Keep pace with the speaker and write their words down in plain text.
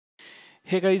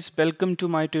Hey guys, welcome to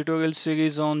my tutorial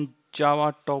series on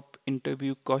Java top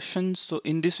interview questions. So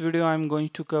in this video, I'm going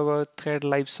to cover thread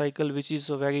lifecycle, which is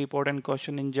a very important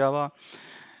question in Java.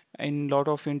 In lot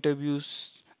of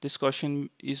interviews, this question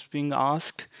is being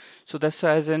asked. So that's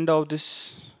as end of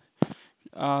this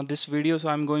video. So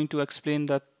I'm going to explain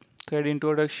the thread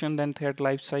introduction, then thread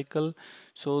lifecycle.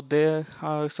 So there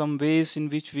are some ways in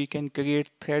which we can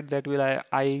create thread that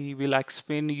I will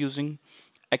explain using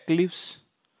Eclipse,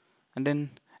 and then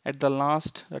at the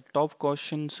last the top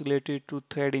questions related to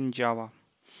thread in Java.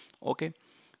 Okay,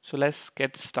 so let's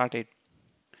get started.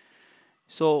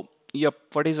 So yep,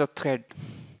 what is a thread?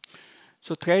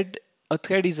 So a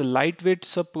thread is a lightweight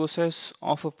subprocess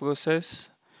of a process.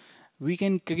 We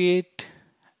can create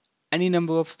any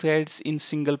number of threads in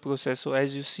single process. So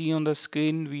as you see on the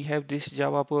screen, we have this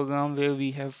Java program where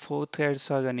we have 4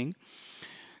 threads are running.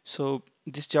 So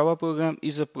this Java program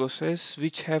is a process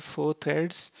which have 4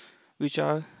 threads which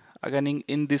are running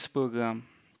in this program.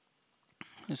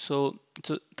 So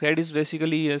thread is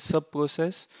basically a sub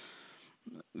process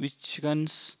which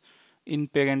runs in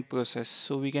parent process.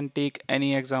 So we can take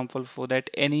any example for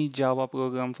that, any Java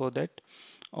program for that.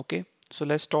 Okay, so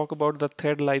let's talk about the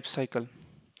thread lifecycle.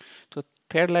 So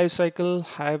thread lifecycle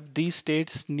have these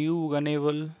states: new,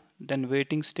 runnable, then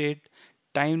waiting state,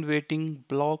 timed waiting,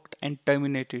 blocked, and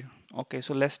terminated. Okay,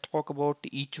 so let's talk about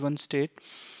each one state.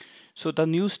 So the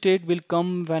new state will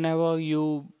come whenever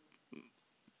you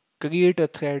create a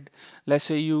thread. Let's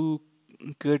say you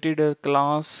created a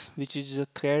class which is a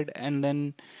thread, and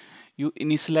then you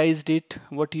initialized it,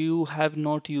 but you have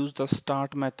not used the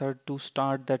start method to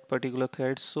start that particular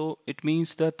thread. So it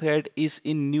means the thread is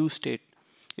in new state.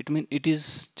 It means it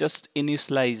is just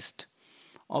initialized.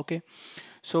 Okay,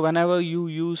 so whenever you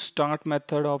use start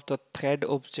method of the thread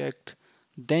object,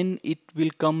 then it will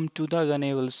come to the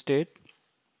runnable state.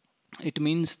 It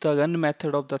means the run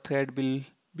method of the thread will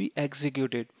be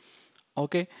executed.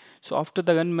 Okay, so after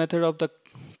the run method of the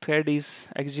thread is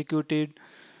executed,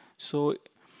 so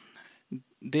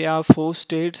there are 4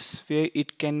 states where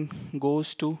it can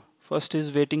goes to. First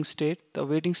is waiting state. The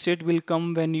waiting state will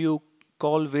come when you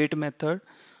call wait method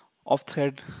of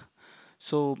thread.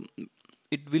 So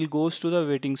it will goes to the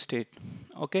waiting state.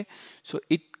 Okay, so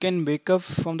it can wake up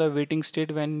from the waiting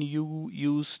state when you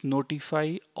use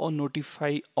notify or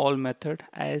notify all method,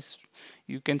 as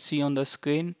you can see on the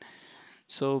screen.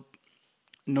 So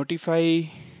notify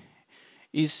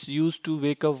is used to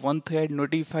wake up one thread.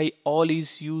 Notify all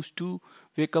is used to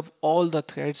wake up all the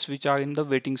threads which are in the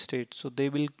waiting state. So they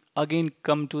will again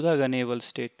come to the runnable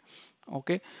state.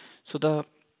 Okay, so the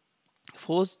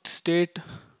fourth state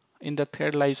in the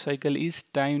thread lifecycle is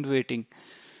timed waiting.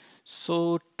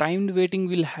 So timed waiting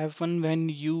will happen when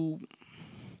you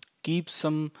keep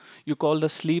some, you call the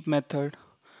sleep method,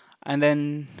 and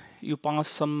then you pass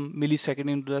some millisecond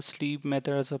into the sleep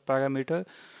method as a parameter.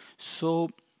 So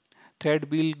thread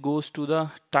will goes to the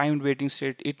timed waiting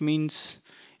state. It means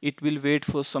it will wait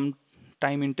for some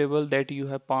time interval that you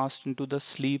have passed into the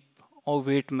sleep or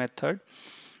wait method.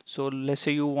 So let's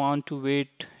say you want to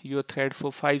wait your thread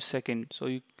for 5 seconds. So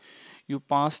you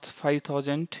passed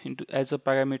 5000 into as a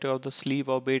parameter of the sleep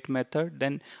or wait method.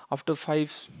 Then after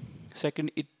 5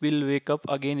 seconds it will wake up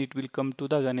again, it will come to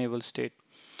the runnable state.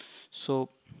 So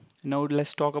now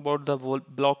let's talk about the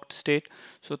blocked state.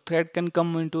 So thread can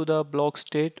come into the block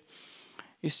state.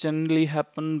 It's generally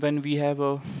happen when we have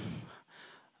a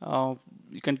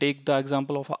you can take the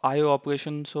example of a IO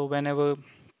operation. So whenever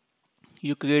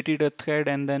you created a thread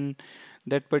and then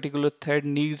that particular thread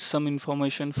needs some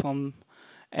information from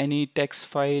any text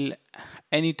file,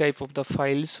 any type of the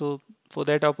file. So for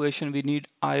that operation we need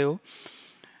IO,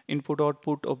 input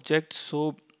output object.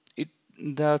 So it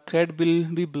the thread will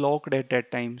be blocked at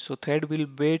that time. So thread will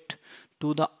wait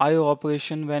to the IO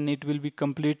operation. When it will be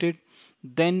completed,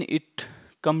 then it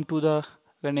come to the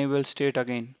runnable state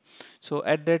again. So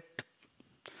at that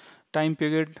time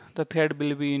period the thread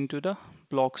will be into the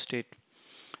block state.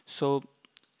 So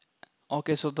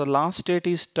okay, so the last state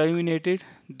is terminated.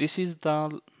 This is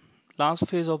the last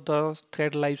phase of the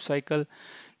thread life cycle.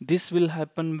 This will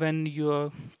happen when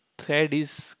your thread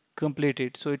is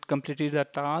completed. So it completed the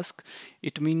task.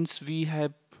 It means we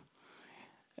have,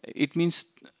 it means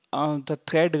the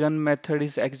thread run method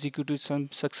is executed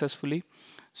successfully.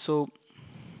 So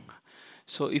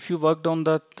if you worked on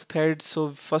the thread,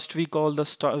 so first we call the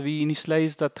start, we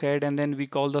initialize the thread, and then we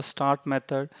call the start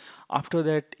method. After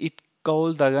that it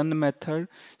call the run method.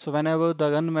 So whenever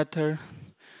the run method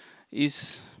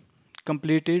is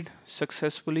completed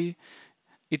successfully,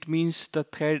 it means the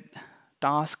thread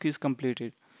task is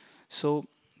completed. So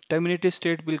Terminated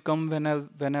state will come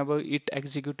whenever it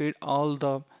executed all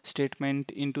the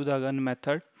statement into the run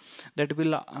method.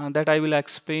 That I will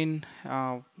explain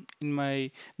in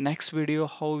my next video,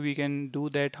 how we can do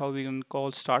that, how we can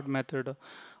call start method,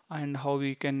 and how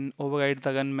we can override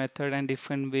the run method, and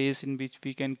different ways in which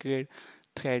we can create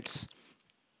threads.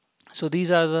 So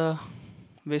these are the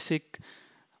basic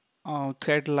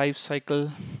thread life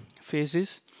cycle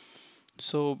phases.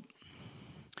 So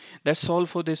that's all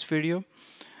for this video.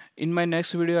 In my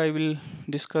next video, I will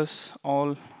discuss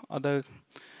all other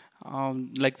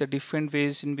like the different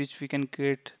ways in which we can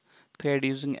create thread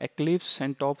using Eclipse,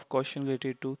 and top question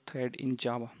related to thread in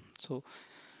Java. So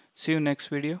see you next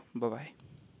video. Bye bye.